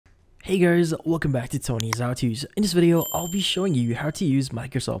Hey guys, welcome back to Tony's How To's. In this video, I'll be showing you how to use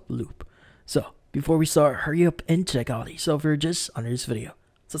Microsoft Loop. So, before we start, hurry up and check out the software just under this video.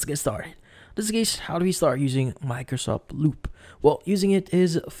 So let's get started. In this case, how do we start using Microsoft Loop? Well, using it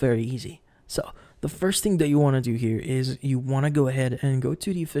is very easy. So, the first thing that you want to do here is you want to go ahead and go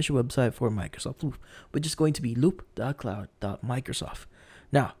to the official website for Microsoft Loop, which is going to be loop.cloud.microsoft.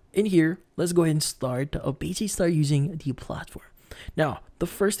 Now, in here, let's go ahead and basically start using the platform. Now, the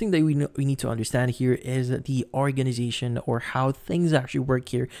first thing that we need to understand here is the organization or how things actually work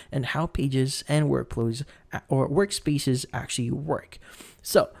here and how pages and workflows or workspaces actually work.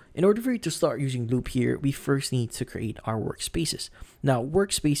 So, in order for you to start using Loop here, we first need to create our workspaces. Now,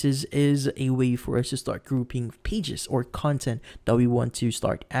 workspaces is a way for us to start grouping pages or content that we want to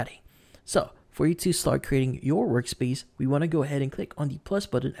start adding. So, for you to start creating your workspace, we want to go ahead and click on the plus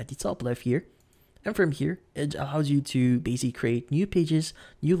button at the top left here. And from here, it allows you to basically create new pages,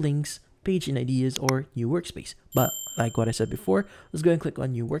 new links, page and ideas, or new workspace. But like what I said before, let's go and click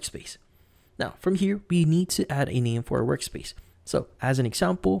on new workspace. Now, from here, we need to add a name for our workspace. So as an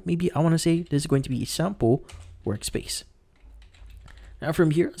example, maybe I want to say this is going to be a sample workspace. Now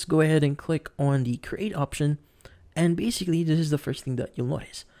from here, let's go ahead and click on the create option. And basically, this is the first thing that you'll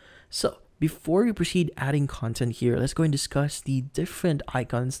notice. So before we proceed adding content here, let's go and discuss the different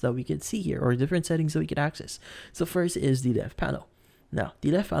icons that we can see here or different settings that we can access. So first is the left panel. Now, the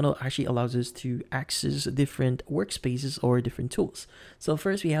left panel actually allows us to access different workspaces or different tools. So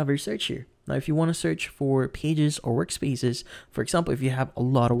first we have our search here. Now, if you want to search for pages or workspaces, for example, if you have a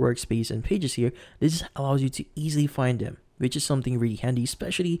lot of workspace and pages here, this allows you to easily find them, which is something really handy,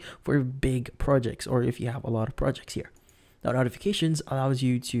 especially for big projects or if you have a lot of projects here. Now, notifications allows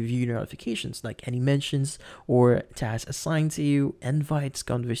you to view notifications like any mentions or tasks assigned to you, invites,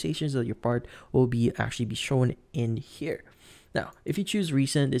 conversations that your part will actually be shown in here. Now, if you choose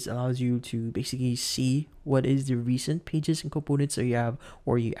recent, this allows you to basically see what is the recent pages and components that you have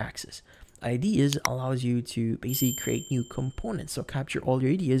or you access. Ideas allows you to basically create new components, so capture all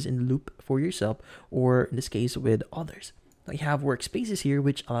your ideas in Loop for yourself or in this case with others. Now you have workspaces here,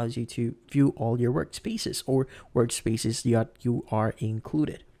 which allows you to view all your workspaces or workspaces that you are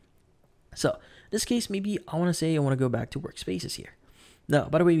included. So in this case, maybe I want to go back to workspaces here. Now,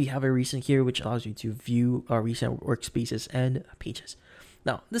 by the way, we have a recent here, which allows you to view our recent workspaces and pages.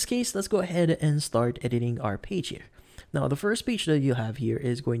 Now, in this case, let's go ahead and start editing our page here. Now, the first page that you have here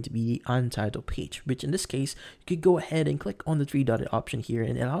is going to be the untitled page, which in this case, you could go ahead and click on the three-dotted option here,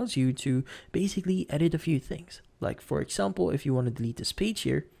 and it allows you to basically edit a few things. Like, for example, if you want to delete this page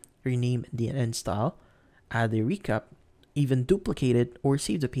here, rename the end style, add a recap, even duplicate it, or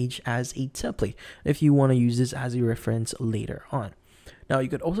save the page as a template if you want to use this as a reference later on. Now, you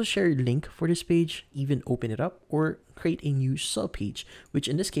could also share a link for this page, even open it up, or create a new subpage, which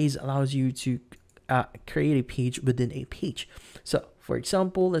in this case allows you to create a page within a page. So, for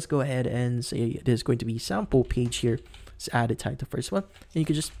example, let's go ahead and say there's going to be sample page here. Let's add a title first one, and you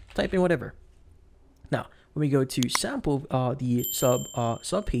can just type in whatever. Now, when we go to sample the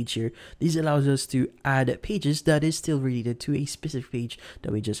sub page here, this allows us to add pages that is still related to a specific page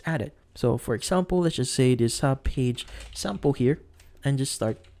that we just added. So, for example, let's just say this sub page sample here, and just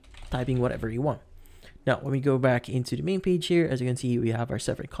start typing whatever you want. Now, when we go back into the main page here, as you can see, we have our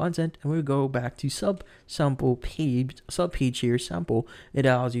separate content, and we go back to sub page here, sample. It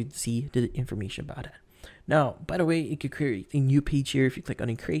allows you to see the information about it. Now, by the way, you could create a new page here if you click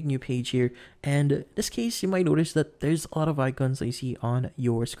on create new page here. And in this case, you might notice that there's a lot of icons that you see on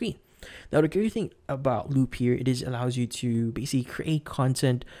your screen. Now, the great thing about Loop here, it allows you to basically create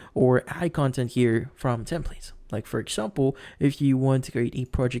content or add content here from templates. Like, for example, if you want to create a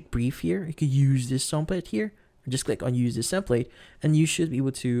project brief here, you could use this template here. Just click on use this template, and you should be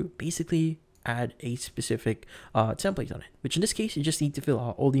able to basically add a specific template on it, which in this case, you just need to fill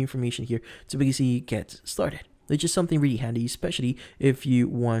out all the information here to basically get started, which is something really handy, especially if you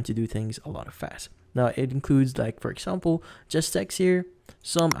want to do things a lot fast. Now, it includes, like, for example, just text here,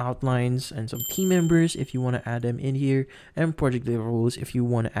 some outlines, and some team members if you want to add them in here, and project deliverables if you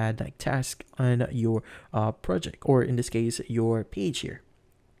want to add like tasks on your project, or in this case, your page here.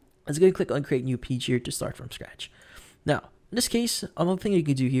 Let's go and click on create new page here to start from scratch. Now, in this case, another thing you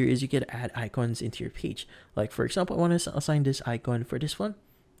can do here is you can add icons into your page. Like, for example, I want to assign this icon for this one,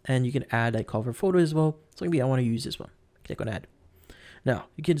 and you can add a cover photo as well. So maybe I want to use this one. Click on add. Now,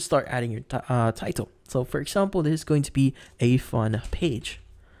 you can start adding your title. So, for example, this is going to be a fun page.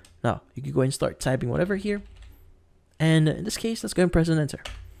 Now, you can go and start typing whatever here. And in this case, let's go and press and enter.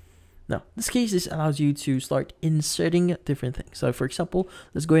 Now, in this case, this allows you to start inserting different things. So, for example,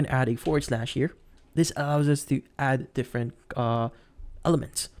 let's go and add a / here. This allows us to add different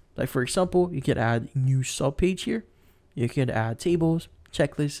elements. Like for example, you can add new subpage here. You can add tables,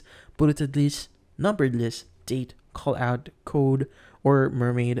 checklists, bulleted lists, numbered lists, date, call out, code, or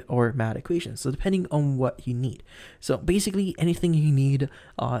mermaid or math equations. So depending on what you need. So basically anything you need,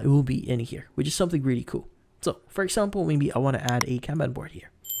 it will be in here, which is something really cool. So for example, maybe I want to add a Kanban board here.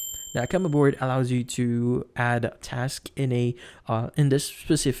 Now, Kanban board allows you to add a task in this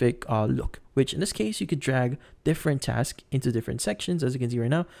specific look, which in this case, you could drag different tasks into different sections. As you can see right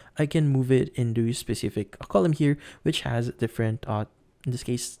now, I can move it into a specific column here, which has different, in this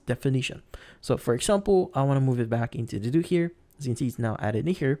case, definition. So for example, I want to move it back into the do here. As you can see, it's now added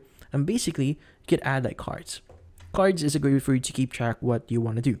in here. And basically, you could add like cards. Cards is a great way for you to keep track what you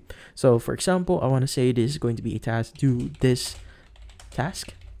want to do. So for example, I want to say this is going to be a task, do this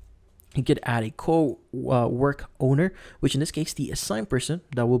task. You could add a co-work owner, which in this case, the assigned person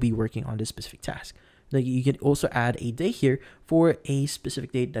that will be working on this specific task. Like you can also add a day here for a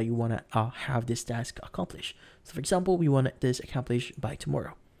specific date that you want to have this task accomplished. So for example, we want this accomplished by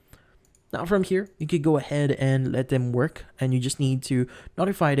tomorrow. Now from here, you could go ahead and let them work, and you just need to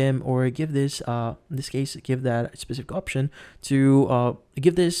notify them or give this, in this case, give that specific option to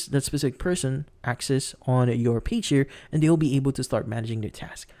give that specific person access on your page here, and they'll be able to start managing their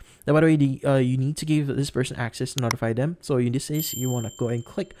task. Now, by the way, you need to give this person access to notify them. So in this case, you want to go and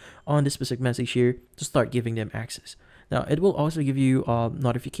click on this specific message here to start giving them access. Now, it will also give you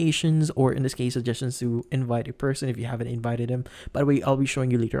notifications, or in this case, suggestions to invite a person if you haven't invited them. By the way, I'll be showing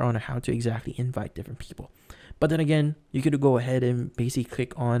you later on how to exactly invite different people. But then again, you could go ahead and basically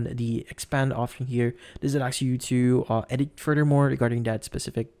click on the expand option here. This allows you to edit furthermore regarding that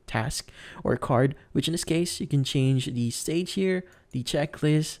specific task or card, which in this case, you can change the stage here, the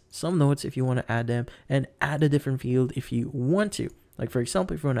checklist, some notes if you want to add them, and add a different field if you want to. Like for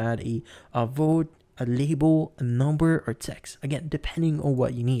example, if you want to add a vote, a label, a number, or text. Again, depending on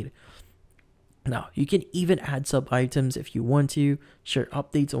what you need. Now, you can even add sub items if you want to, share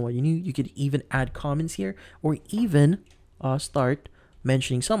updates on what you need. You could even add comments here, or even start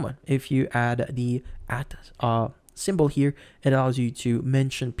mentioning someone. If you add the @ symbol here, it allows you to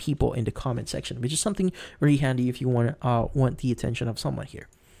mention people in the comment section, which is something really handy if you want the attention of someone here.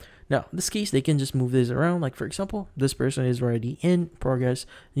 Now, in this case, they can just move this around. Like for example, this person is already in progress,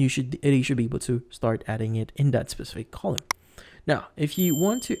 and you should be able to start adding it in that specific column. Now, if you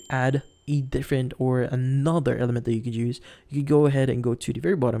want to add a different or another element that you could use, you could go ahead and go to the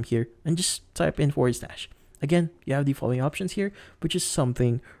very bottom here and just type in /. Again, you have the following options here, which is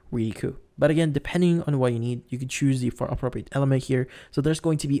something really cool. But again, depending on what you need, you could choose the appropriate element here. So there's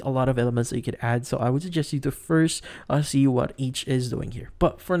going to be a lot of elements that you could add. So I would suggest you to first see what each is doing here.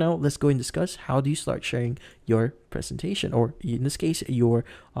 But for now, let's go and discuss how do you start sharing your presentation, or in this case, your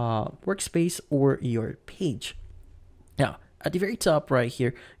workspace or your page. Now, at the very top right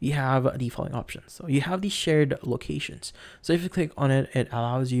here, you have the following options. So you have the shared locations. So if you click on it, it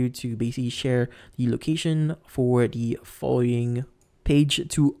allows you to basically share the location for the following page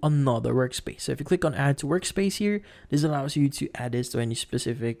to another workspace. So if you click on add to workspace here, this allows you to add this to any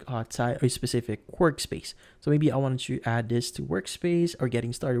specific type or specific workspace. So maybe I wanted to add this to workspace or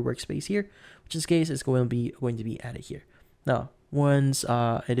getting started workspace here, which in this case is going to be added here. Now, once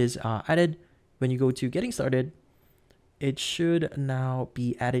it is added, when you go to getting started, it should now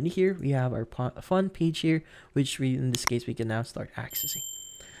be added here. We have our fun page here, which in this case, we can now start accessing.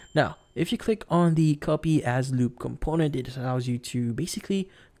 Now, if you click on the copy as loop component, it allows you to basically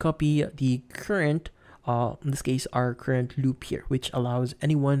copy the current, in this case, our current loop here, which allows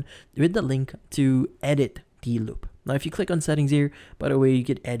anyone with the link to edit the loop. Now, if you click on settings here, by the way, you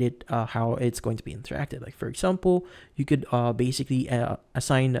could edit how it's going to be interacted. Like for example, you could basically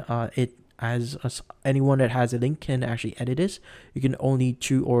assign it as anyone that has a link can actually edit this. You can only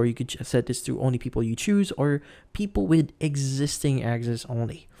choose, or you could set this to only people you choose or people with existing access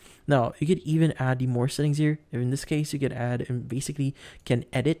only. Now, you could even add the more settings here. In this case, you could add and basically can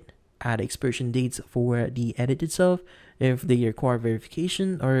add expiration dates for the edit itself if they require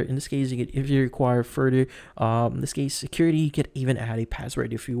verification, or in this case, you could, if you require further, in this case, security, you could even add a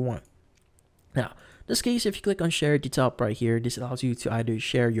password if you want. Now, in this case, if you click on share at the top right here, this allows you to either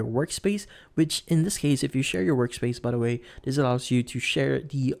share your workspace, which in this case, if you share your workspace, by the way, this allows you to share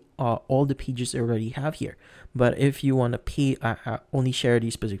the all the pages you already have here. But if you want to only share the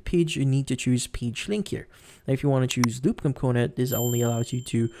specific page, you need to choose page link here. Now, if you want to choose loop component, this only allows you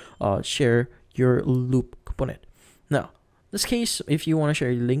to share your loop component. Now, in this case, if you want to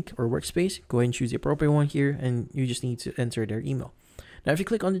share a link or workspace, go ahead and choose the appropriate one here, and you just need to enter their email. Now, if you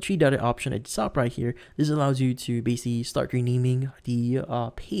click on the three-dotted option at the top right here, this allows you to basically start renaming the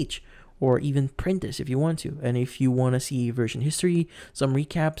page or even print this if you want to. And if you want to see version history, some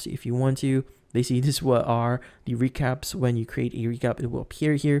recaps if you want to, basically this is what are the recaps. When you create a recap, it will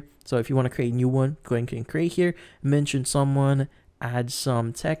appear here. So if you want to create a new one, go ahead and create here, mention someone, add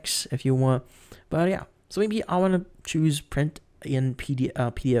some text if you want. But yeah, so maybe I want to choose print in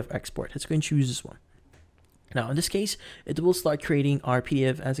PDF export. Let's go and choose this one. Now in this case, it will start creating our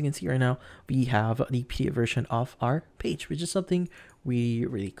PDF. As you can see right now, we have the PDF version of our page, which is something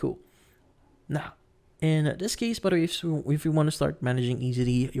really cool. Now in this case, by the way, if you want to start managing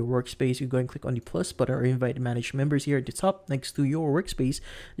easily your workspace, you go and click on the plus button or invite manage members here at the top next to your workspace.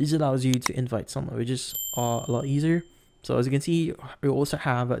 This allows you to invite someone, which is a lot easier. So as you can see, we also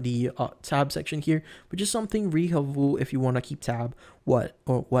have the tab section here, which is something really helpful if you want to keep tab what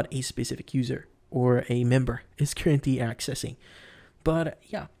a specific user or a member is currently accessing. But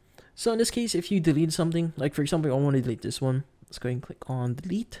yeah, so in this case, if you delete something, like for example, I want to delete this one, let's go and click on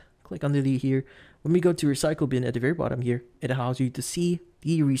delete. Click on delete here. When we go to recycle bin at the very bottom here, it allows you to see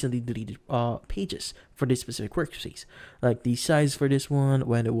the recently deleted pages for this specific workspace, like the size for this one,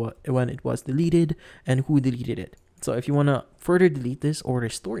 when it was deleted, and who deleted it. So if you want to further delete this or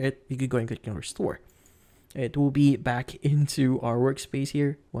restore it, you could go and click on restore. It will be back into our workspace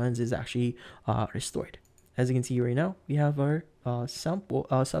here once it's actually restored. As you can see right now, we have our sample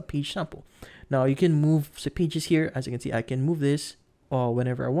sub-page sample. Now you can move pages here. As you can see, I can move this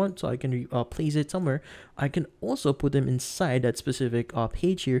whenever I want, so I can place it somewhere. I can also put them inside that specific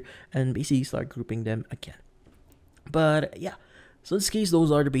page here and basically start grouping them again. But yeah, so in this case,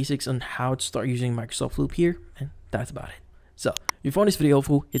 those are the basics on how to start using Microsoft Loop here, and that's about it. So if you found this video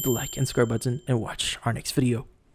helpful, hit the like and subscribe button and watch our next video.